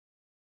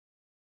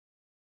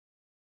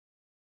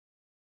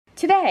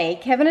Today,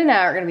 Kevin and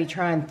I are going to be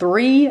trying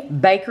 3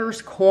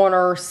 Baker's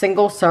Corner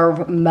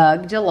single-serve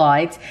mug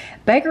delights.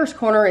 Baker's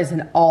Corner is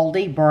an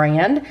ALDI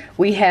brand.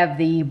 We have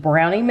the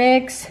brownie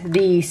mix,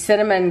 the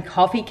cinnamon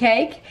coffee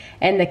cake,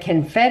 and the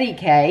confetti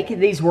cake.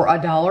 These were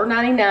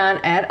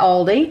 $1.99 at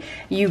ALDI.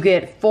 You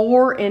get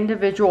 4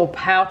 individual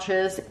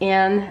pouches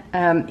in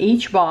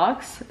each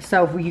box,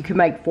 so you can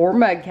make 4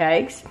 mug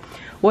cakes.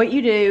 What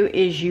you do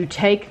is you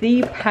take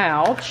the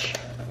pouch,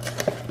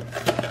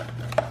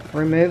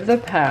 remove the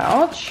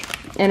pouch,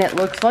 and it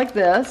looks like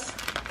this.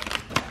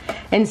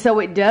 And so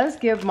it does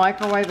give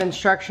microwave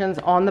instructions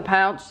on the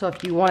pouch, so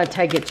if you want to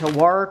take it to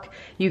work,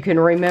 you can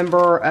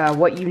remember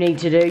what you need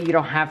to do. You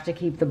don't have to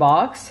keep the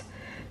box.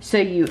 So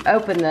you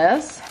open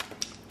this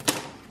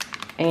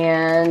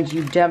and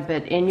you dump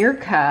it in your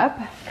cup.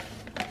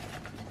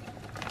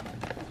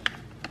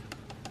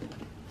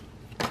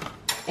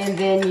 And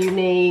then you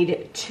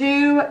need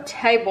 2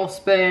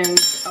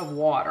 tablespoons of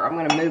water. I'm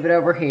going to move it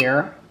over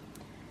here.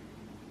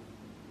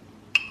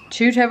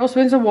 2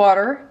 tablespoons of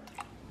water,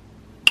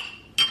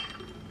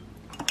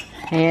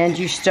 and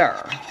you stir.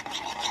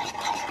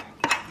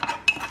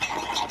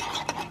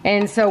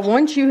 And so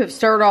once you have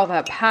stirred all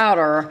that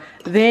powder,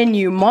 then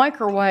you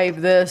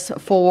microwave this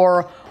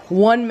for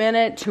 1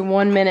 minute to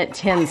 1 minute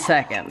 10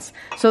 seconds.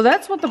 So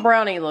that's what the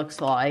brownie looks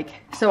like.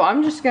 So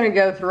I'm just going to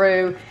go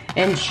through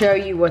and show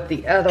you what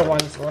the other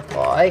ones look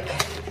like.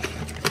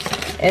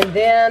 And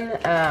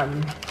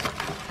then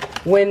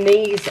when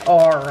these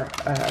are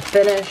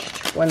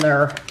finished,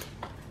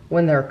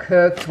 when they're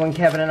cooked, when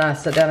Kevin and I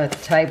sit down at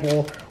the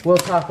table, we'll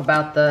talk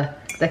about the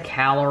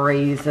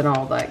calories and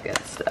all that good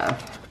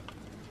stuff.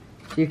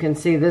 You can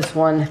see this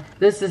one.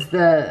 This is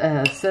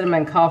the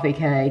cinnamon coffee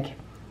cake,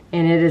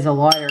 and it is a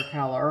lighter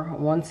color.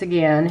 Once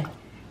again,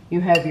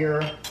 you have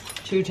your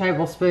 2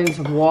 tablespoons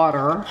of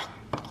water,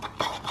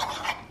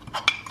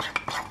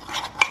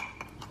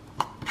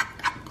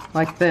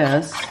 like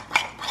this.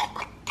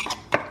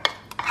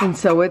 And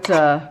so it's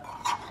a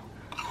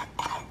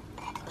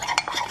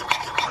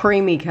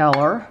creamy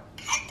color.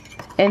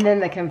 And then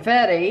the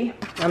confetti,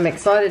 I'm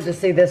excited to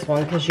see this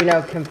one because you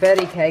know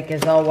confetti cake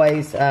is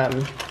always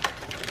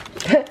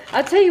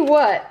I tell you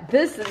what,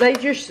 this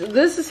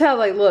is how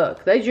they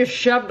look. They just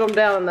shoved them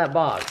down in that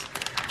box.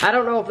 I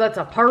don't know if that's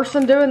a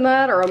person doing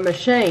that or a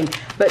machine,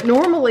 but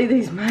normally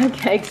these mug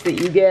cakes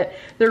that you get,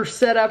 they're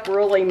set up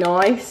really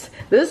nice.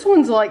 This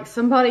one's like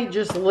somebody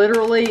just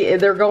literally,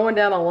 they're going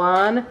down a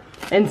line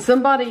and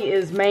somebody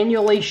is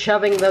manually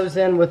shoving those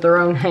in with their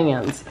own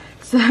hands.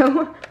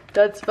 So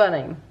that's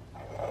funny.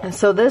 And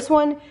so this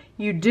one,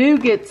 you do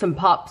get some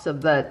pops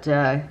of that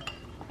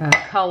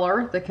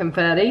color, the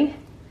confetti.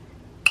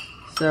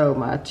 So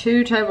my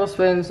 2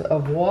 tablespoons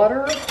of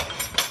water,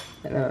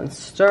 and then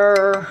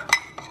stir.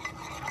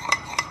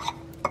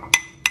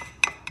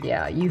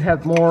 Yeah, you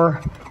have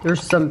more.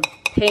 There's some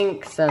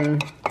pinks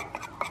and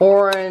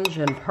orange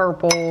and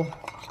purple.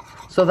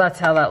 So that's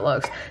how that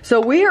looks. So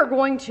we are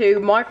going to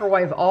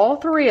microwave all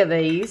 3 of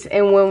these,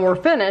 and when we're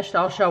finished,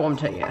 I'll show them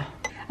to you.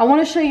 I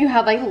want to show you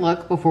how they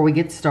look before we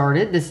get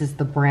started. This is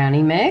the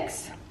brownie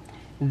mix.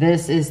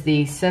 This is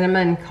the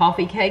cinnamon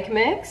coffee cake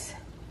mix.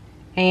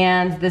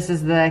 And this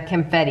is the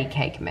confetti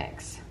cake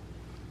mix.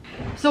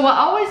 So I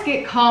always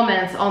get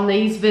comments on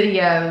these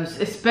videos,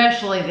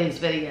 especially these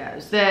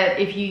videos, that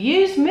if you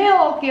use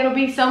milk, it'll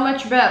be so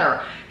much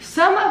better.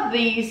 Some of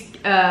these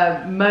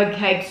mug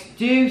cakes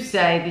do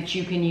say that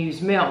you can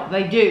use milk.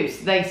 They do.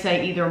 They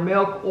say either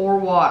milk or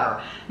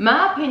water.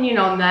 My opinion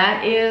on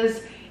that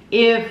is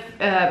if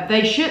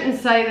they shouldn't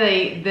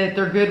say that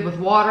they're good with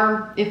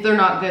water if they're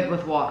not good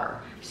with water.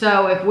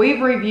 So if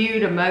we've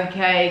reviewed a mug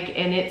cake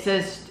and it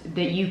says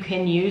that you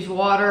can use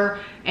water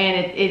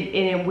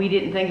and we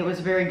didn't think it was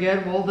very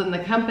good, well then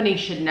the company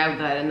should know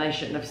that and they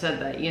shouldn't have said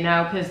that, you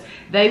know, because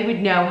they would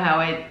know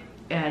how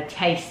it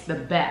tastes the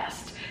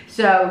best.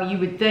 So you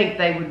would think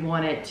they would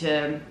want it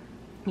to,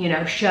 you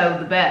know, show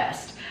the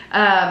best.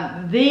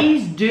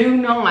 These do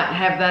not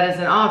have that as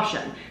an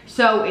option.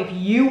 So if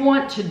you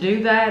want to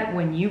do that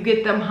when you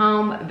get them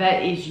home,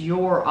 that is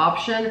your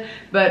option.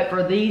 But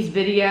for these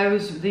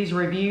videos, these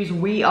reviews,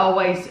 we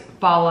always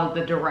follow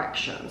the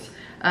directions.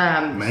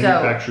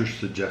 Manufacturers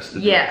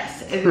suggested.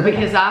 Yes,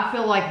 because I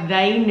feel like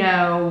they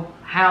know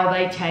how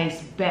they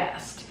taste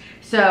best.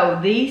 So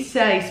these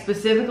say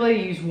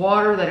specifically use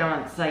water. They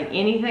don't say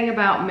anything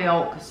about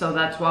milk, so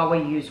that's why we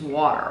use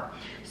water.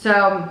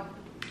 So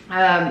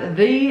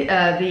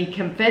the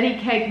confetti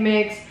cake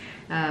mix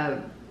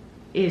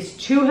is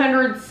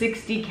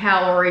 260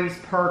 calories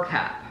per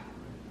cup.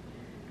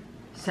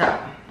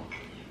 So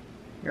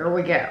here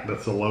we go.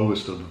 That's the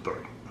lowest of the 3.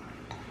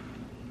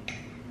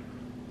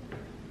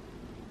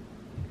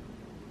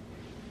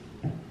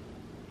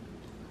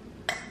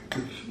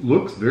 It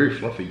looks very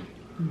fluffy.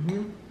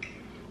 Mm-hmm.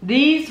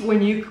 These,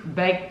 when you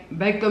bake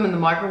them in the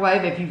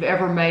microwave, if you've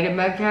ever made a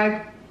mug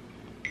cake,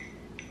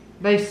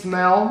 they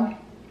smell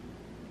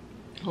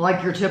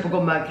like your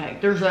typical mug cake.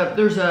 There's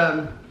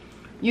a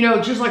you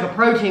know, just like a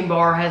protein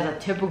bar has a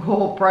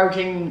typical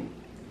protein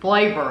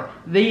flavor,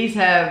 these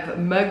have,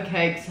 mug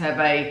cakes have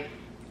a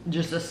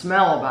just a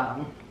smell about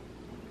them.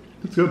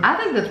 It's good. I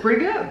think that's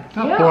pretty good. It's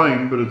not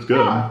plain, but it's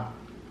good. Yeah.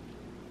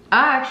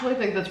 I actually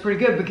think that's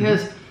pretty good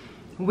because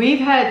we've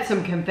had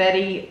some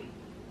confetti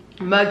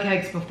mug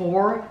cakes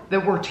before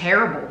that were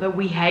terrible, that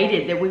we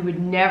hated, that we would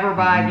never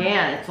buy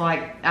again. It's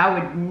like, I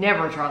would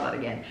never try that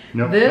again.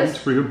 Yep, this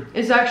that's pretty good.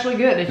 is actually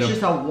good. It's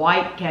just a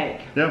white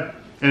cake. Yeah,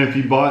 and if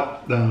you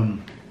bought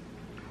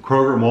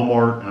Kroger and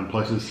Walmart and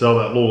places sell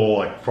that little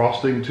like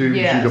frosting tubes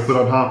you can put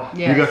on top.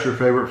 You got your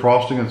favorite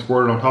frosting and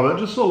squirt it on top of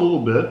that just a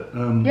little bit.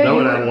 That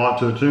would add a lot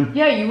to it too.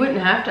 Yeah, you wouldn't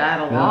have to add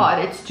a lot.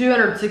 It's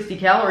 260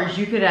 calories.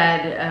 You could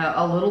add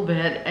a little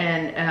bit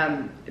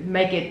and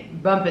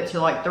bump it to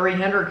like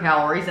 300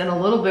 calories, and a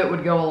little bit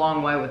would go a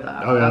long way with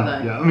that. Oh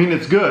yeah, I mean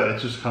it's good.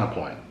 It's just kind of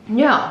plain.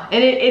 Yeah,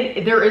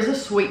 and there is a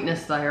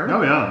sweetness there.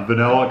 Oh yeah,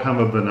 vanilla, kind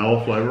of a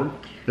vanilla flavor.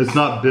 It's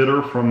not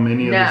bitter from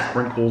any of the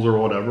sprinkles or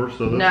whatever.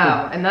 So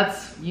that's good. And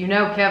that's,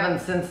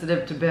 Kevin's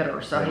sensitive to bitter,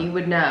 so he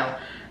would know.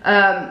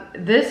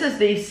 This is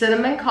the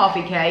cinnamon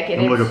coffee cake, and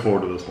I'm looking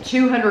forward to this one.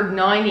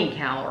 290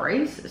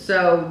 calories.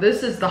 So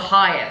this is the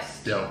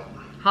highest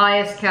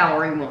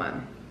calorie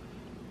one.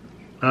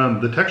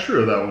 The texture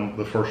of that one,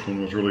 the first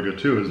one, was really good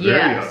too. It's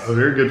a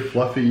very good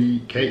fluffy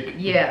cake.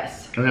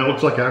 Yes. And it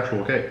looks like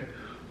actual cake.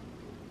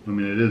 I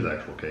mean, it is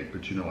actual cake,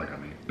 but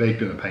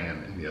baked in a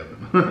pan in the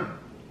oven.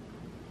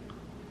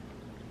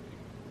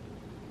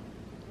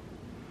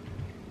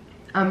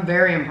 I'm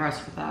very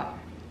impressed with that.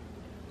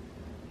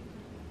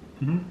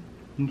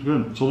 It's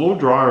good. It's a little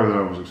drier than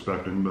I was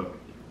expecting, but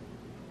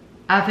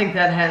I think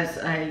that has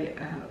a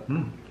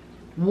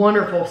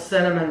wonderful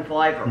cinnamon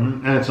flavor.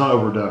 And it's not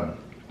overdone.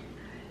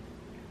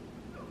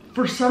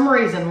 For some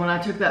reason, when I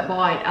took that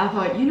bite, I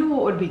thought,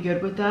 what would be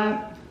good with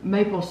that?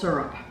 Maple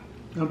syrup.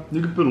 You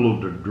can put a little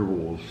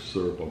dribble of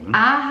syrup on there.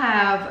 I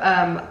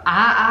have,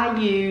 I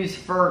use,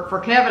 for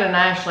Kevin and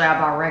Ashley,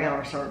 I buy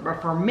regular syrup. But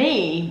for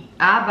me,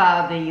 I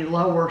buy the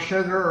lower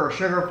sugar or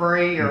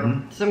sugar-free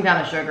or some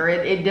kind of sugar.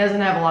 It doesn't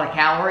have a lot of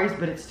calories,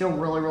 but it's still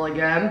really, really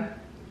good.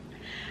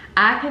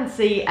 I can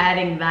see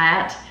adding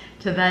that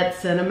to that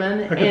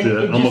cinnamon. I can see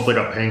that. Almost like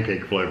a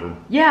pancake flavor.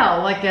 Yeah,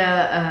 like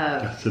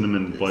a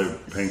cinnamon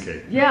flavored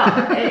pancake.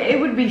 Yeah, it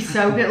would be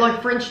so good,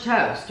 like French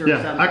toast or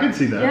something. I could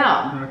see that.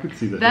 Yeah, I could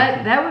see that.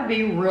 That would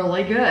be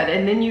really good,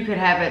 and then you could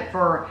have it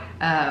for.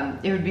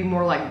 It would be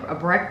more like a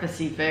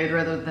breakfasty food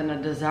rather than a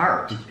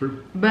dessert. That's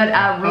true. But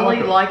I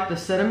really like the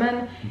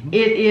cinnamon.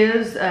 It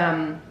is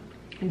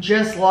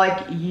just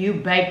like you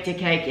baked a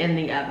cake in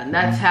the oven.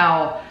 That's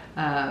how.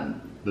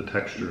 The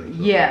texture.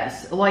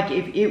 Yes, like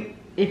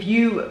if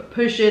you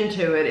push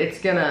into it, it's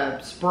gonna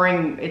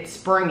spring. It's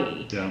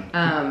springy.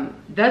 Yeah.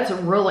 That's a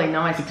really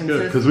nice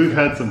consistency. Because we've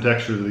had some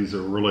textures. These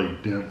are really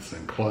dense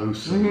and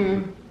close.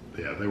 And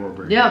yeah, they were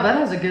very. Yeah, good. that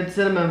has a good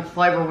cinnamon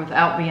flavor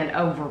without being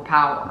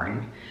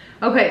overpowering.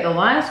 Okay, the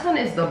last one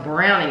is the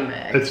brownie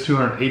mix. It's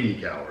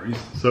 280 calories,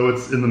 so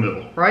it's in the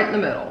middle. Right in the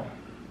middle.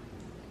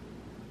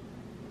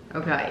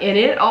 Okay, and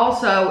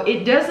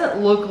it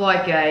doesn't look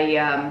like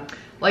a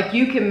like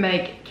you can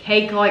make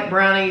cake-like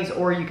brownies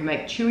or you can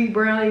make chewy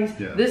brownies.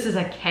 Yeah. This is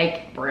a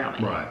cake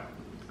brownie. Right.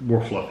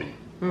 More fluffy.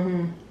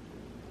 And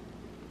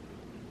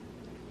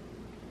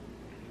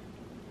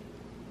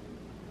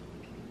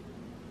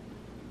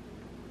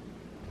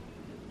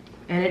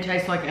it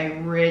tastes like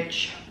a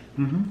rich...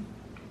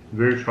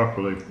 Very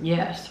chocolatey.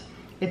 Yes.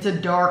 It's a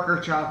darker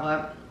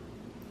chocolate.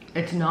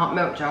 It's not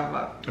milk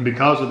chocolate. And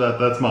because of that,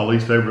 that's my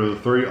least favorite of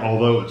the three,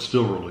 although it's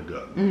still really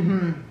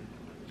good.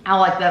 I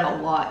like that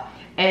a lot.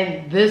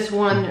 And this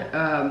one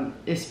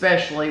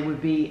especially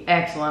would be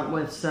excellent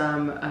with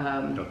some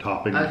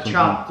topping,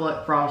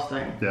 chocolate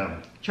frosting. Yeah,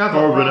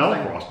 chocolate or frosting.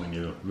 Vanilla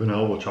frosting.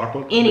 Vanilla with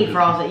chocolate. Any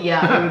frosting,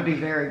 yeah, it would be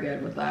very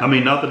good with that. I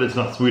mean, not that it's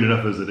not sweet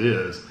enough as it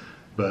is,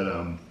 but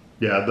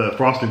yeah, the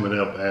frosting would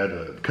help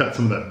cut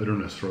some of that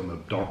bitterness from the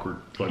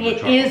darker flavor.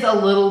 It is a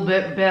little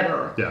bit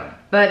bitter. Yeah.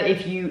 But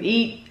if you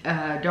eat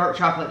dark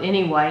chocolate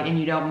anyway and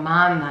you don't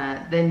mind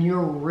that, then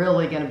you're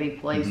really going to be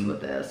pleased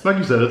with this. Like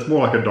you said, it's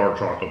more like a dark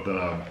chocolate than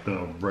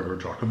a regular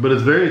chocolate. But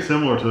it's very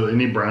similar to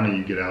any brownie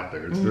you get out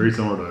there. It's very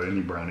similar to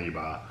any brownie you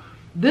buy.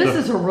 This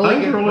is a really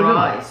good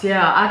price.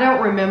 Yeah, I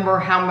don't remember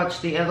how much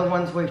the other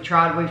ones we've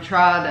tried. We've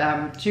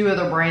tried 2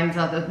 other brands.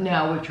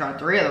 No, we've tried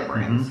 3 other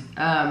brands.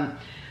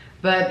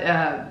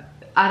 But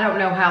I don't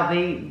know how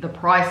the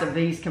price of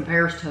these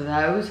compares to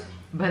those.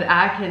 But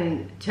I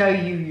can tell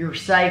you're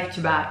safe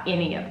to buy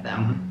any of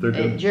them.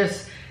 It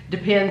just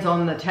depends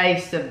on the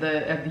taste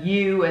of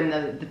you and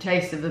the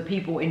taste of the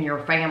people in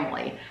your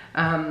family.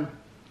 But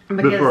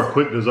for a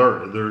quick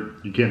dessert,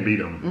 you can't beat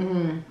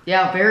them.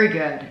 Yeah, very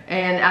good.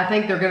 And I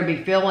think they're going to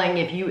be filling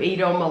if you eat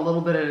them a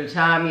little bit at a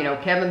time.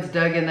 Kevin's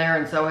dug in there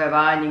and so have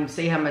I, and you can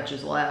see how much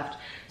is left.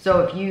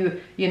 So if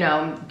you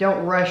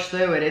don't rush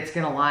through it, it's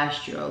going to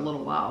last you a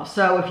little while.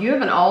 So if you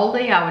have an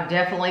Aldi, I would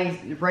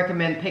definitely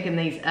recommend picking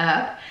these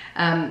up.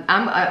 I'm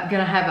going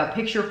to have a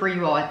picture for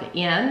you all at the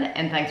end,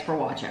 and thanks for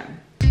watching.